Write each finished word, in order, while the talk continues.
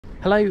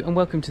Hello and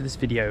welcome to this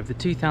video of the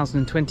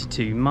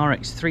 2022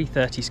 Marex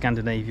 330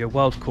 Scandinavia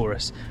Wild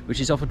Chorus,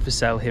 which is offered for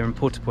sale here in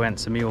Puerto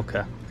Poyensa,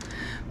 Mallorca.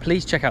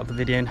 Please check out the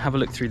video and have a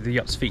look through the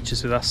yacht's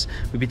features with us.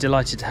 We'd be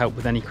delighted to help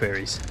with any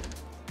queries.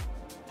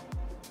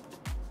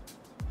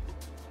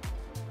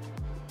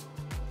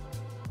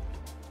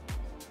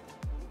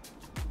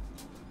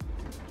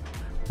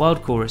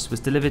 Wild Chorus was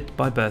delivered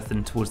by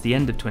Berthon towards the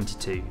end of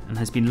 22 and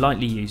has been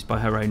lightly used by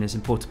her owners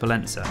in Puerto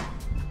Poyensa.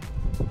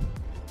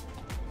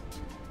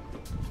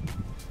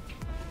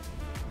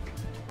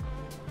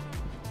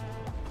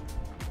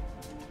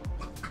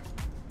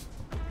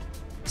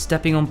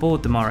 Stepping on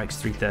board the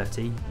Marex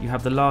 330, you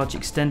have the large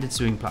extended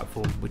swimming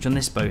platform, which on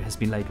this boat has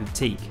been laid with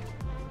teak.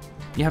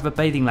 You have a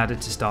bathing ladder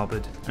to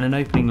starboard and an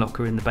opening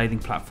locker in the bathing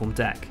platform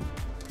deck.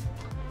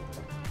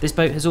 This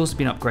boat has also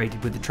been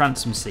upgraded with the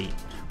transom seat,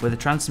 where the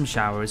transom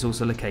shower is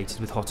also located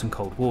with hot and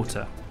cold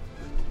water.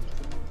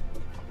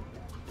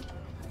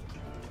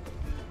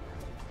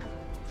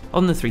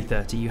 On the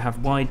 330 you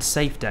have wide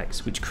safe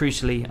decks which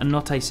crucially are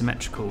not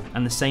asymmetrical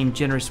and the same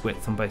generous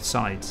width on both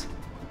sides.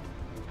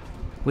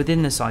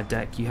 Within the side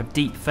deck you have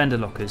deep fender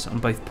lockers on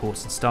both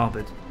port and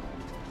starboard.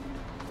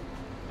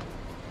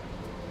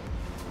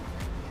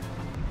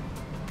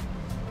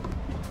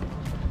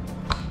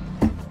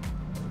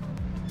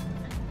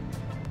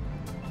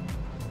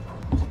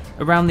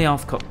 Around the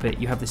aft cockpit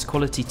you have this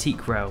quality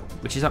teak rail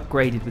which is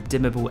upgraded with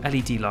dimmable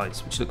LED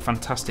lights which look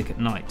fantastic at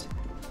night.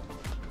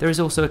 There is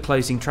also a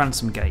closing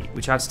transom gate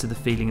which adds to the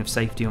feeling of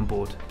safety on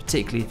board,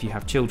 particularly if you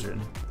have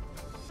children.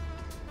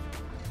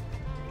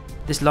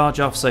 This large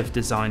aft sofa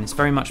design is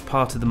very much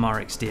part of the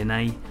Marex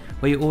DNA,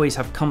 where you always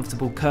have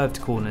comfortable curved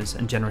corners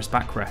and generous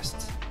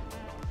backrests.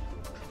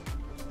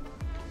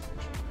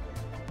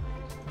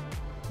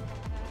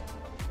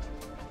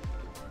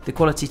 The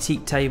quality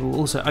teak table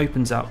also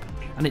opens up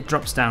and it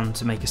drops down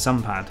to make a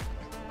sun pad.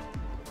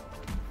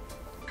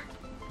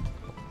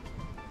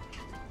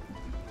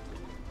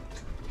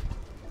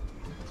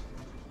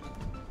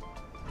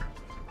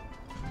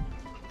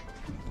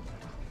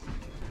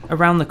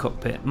 Around the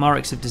cockpit,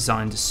 Marex have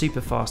designed a super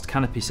fast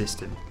canopy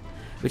system,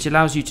 which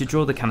allows you to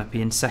draw the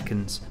canopy in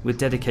seconds with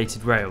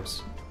dedicated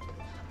rails.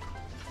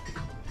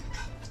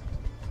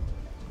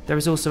 There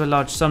is also a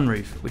large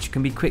sunroof which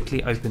can be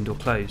quickly opened or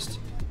closed.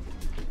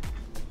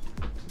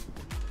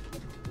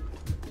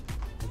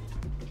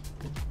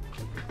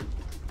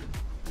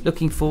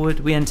 Looking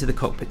forward, we enter the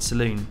cockpit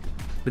saloon,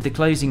 with the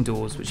closing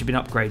doors which have been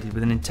upgraded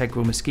with an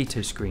integral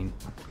mosquito screen.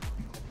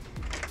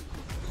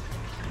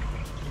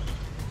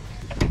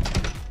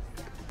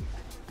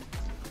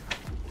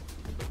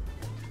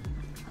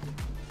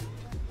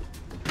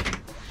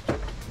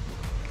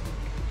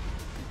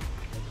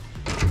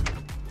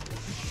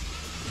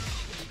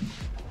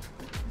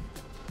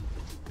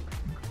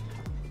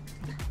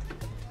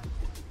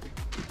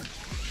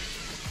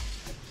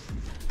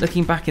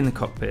 Looking back in the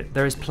cockpit,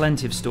 there is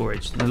plenty of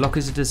storage and the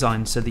lockers are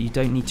designed so that you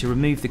don't need to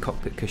remove the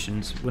cockpit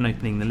cushions when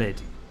opening the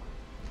lid.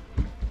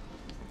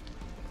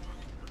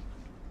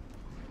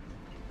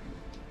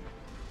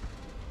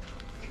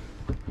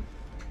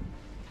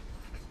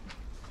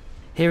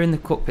 Here in the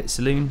cockpit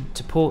saloon,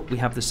 to port we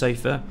have the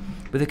sofa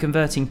with a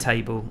converting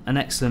table and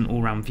excellent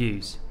all-round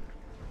views.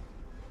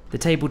 The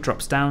table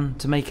drops down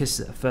to make us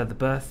a further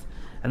berth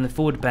and the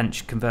forward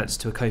bench converts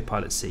to a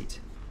co-pilot seat.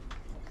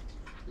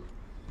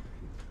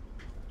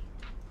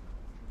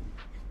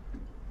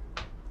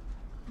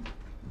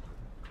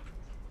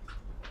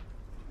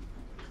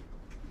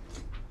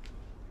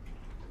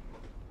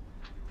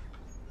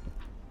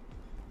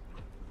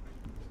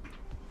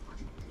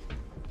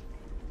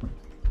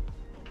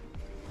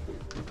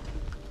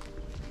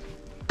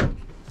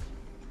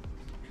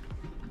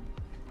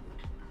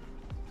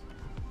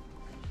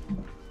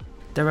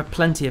 There are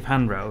plenty of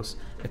handrails,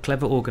 a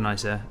clever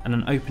organiser and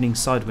an opening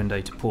side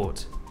window to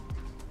port.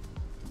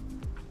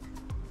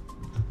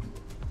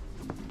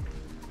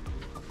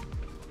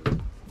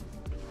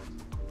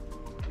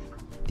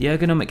 The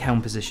ergonomic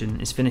helm position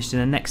is finished in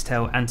a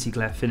Nextel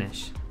anti-glare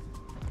finish.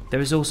 There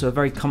is also a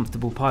very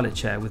comfortable pilot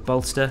chair with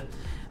bolster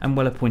and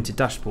well-appointed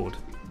dashboard.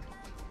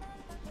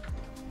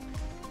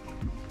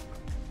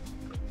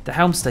 The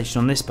helm station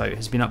on this boat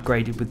has been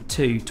upgraded with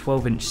two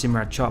 12-inch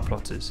Simrad chart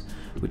plotters,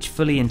 which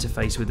fully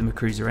interface with the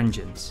Mercury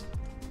engines.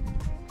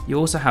 You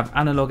also have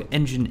analog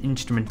engine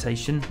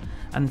instrumentation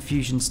and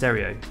fusion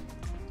stereo.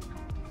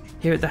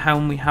 Here at the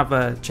helm we have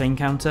a chain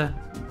counter,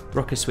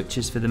 rocker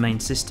switches for the main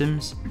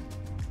systems,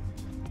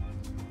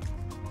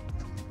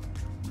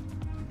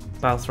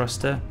 bow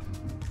thruster,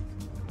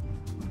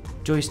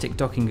 joystick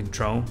docking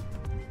control,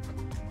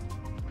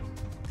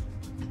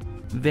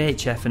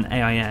 VHF and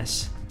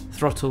AIS,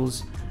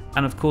 throttles,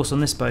 and of course on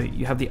this boat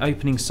you have the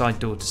opening side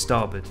door to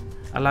starboard,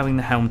 allowing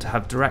the helm to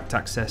have direct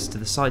access to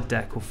the side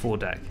deck or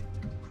foredeck.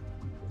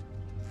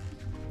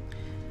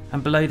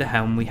 And below the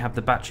helm we have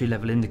the battery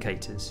level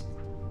indicators.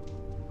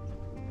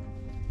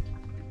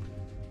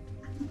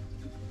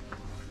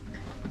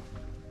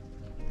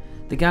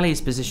 The galley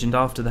is positioned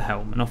after the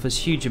helm and offers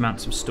huge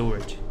amounts of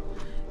storage.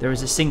 There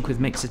is a sink with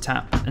mixer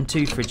tap and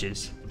two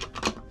fridges.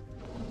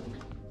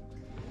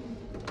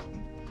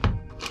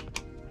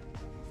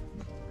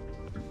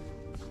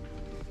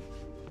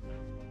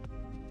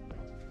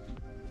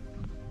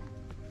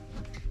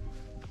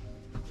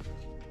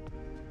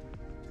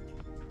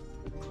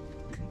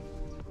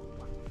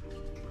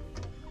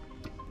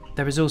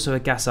 There is also a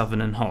gas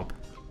oven and hob.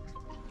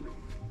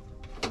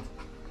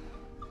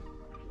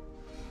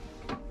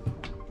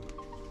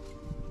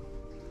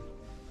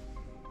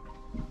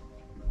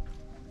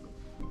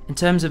 In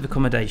terms of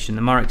accommodation,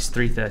 the Marex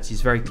 330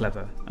 is very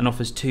clever and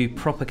offers 2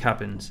 proper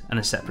cabins and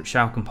a separate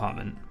shower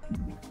compartment.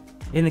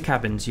 In the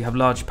cabins you have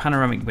large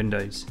panoramic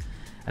windows,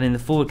 and in the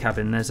forward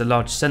cabin there's a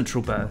large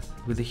central berth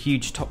with a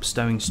huge top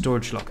stowing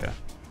storage locker.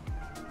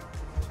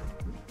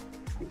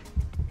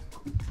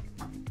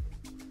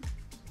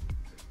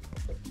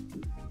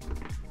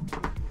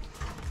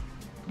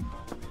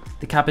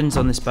 The cabins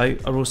on this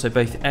boat are also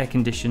both air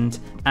conditioned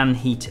and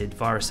heated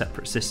via a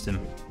separate system.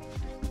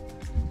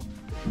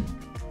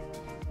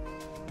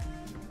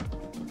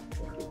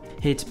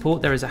 Here to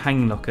port there is a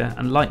hanging locker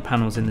and light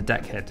panels in the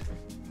deck head.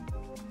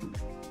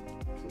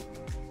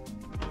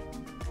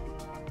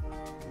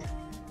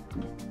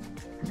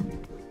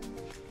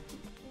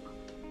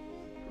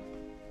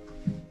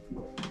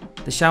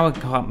 The shower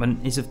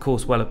compartment is of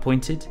course well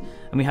appointed,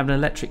 and we have an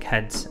electric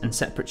heads and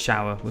separate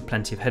shower with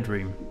plenty of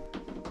headroom.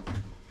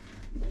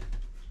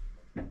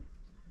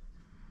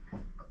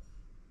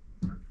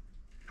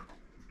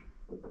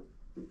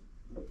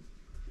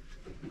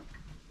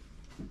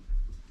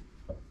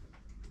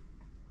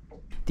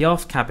 The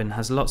aft cabin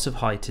has lots of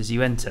height as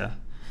you enter,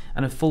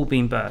 and a full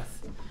beam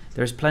berth.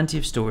 There is plenty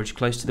of storage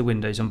close to the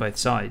windows on both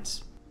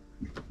sides.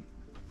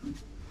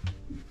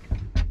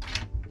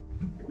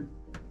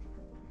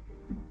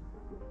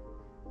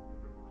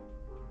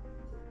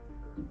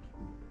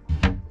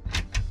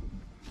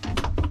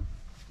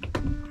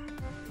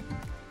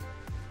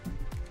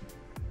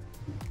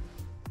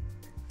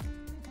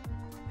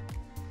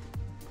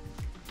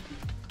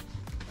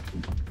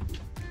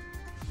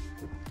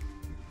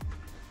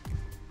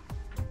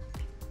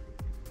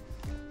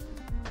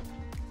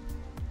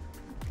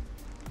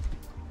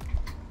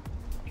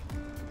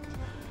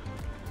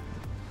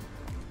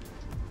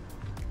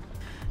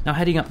 Now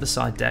heading up the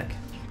side deck,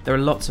 there are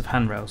lots of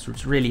handrails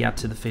which really add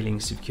to the feeling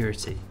of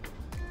security.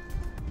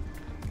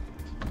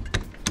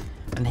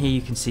 And here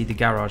you can see the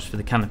garage for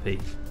the canopy.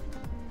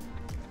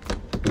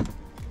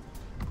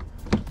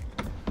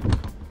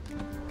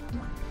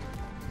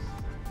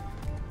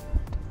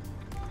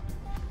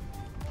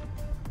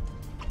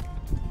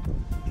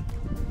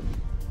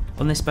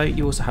 On this boat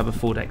you also have a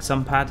foredeck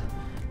sun pad,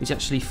 which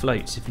actually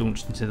floats if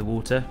launched into the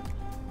water.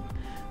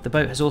 The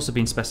boat has also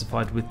been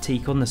specified with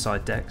teak on the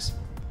side decks,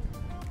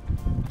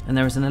 and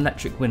there is an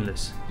electric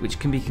windlass which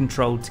can be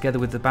controlled together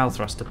with the bow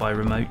thruster by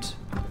remote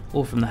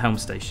or from the helm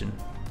station.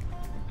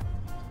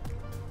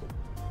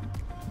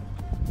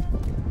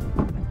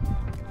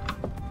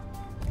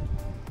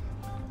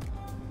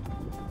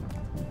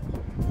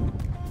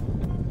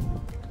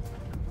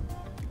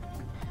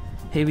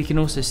 Here we can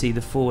also see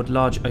the forward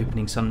large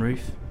opening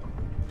sunroof,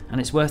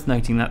 and it's worth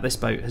noting that this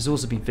boat has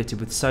also been fitted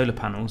with solar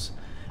panels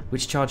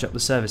which charge up the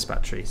service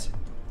batteries.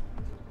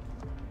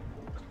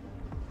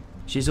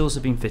 She has also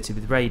been fitted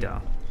with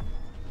radar.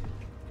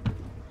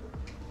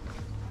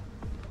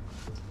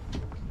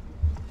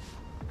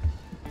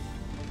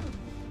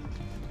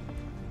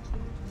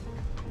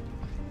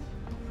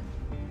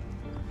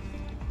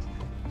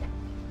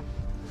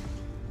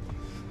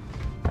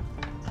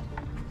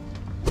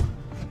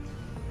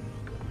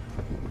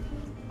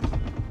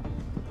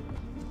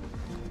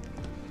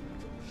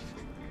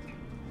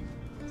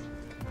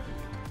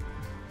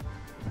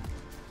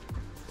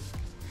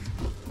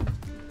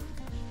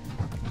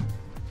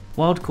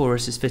 Wild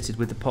Chorus is fitted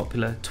with the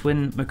popular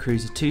twin Mercury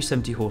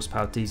 270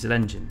 horsepower diesel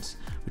engines,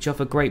 which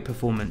offer great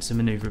performance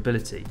and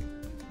manoeuvrability.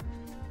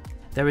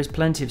 There is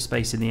plenty of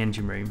space in the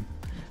engine room,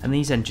 and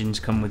these engines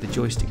come with a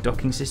joystick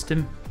docking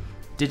system,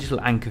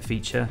 digital anchor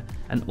feature,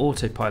 and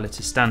autopilot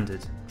as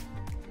standard.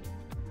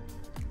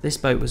 This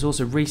boat was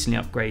also recently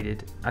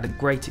upgraded at a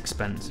great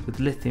expense with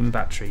lithium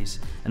batteries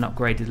and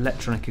upgraded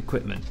electronic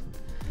equipment.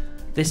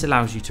 This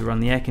allows you to run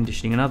the air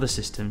conditioning and other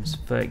systems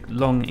for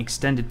long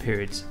extended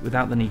periods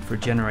without the need for a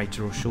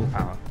generator or shore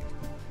power.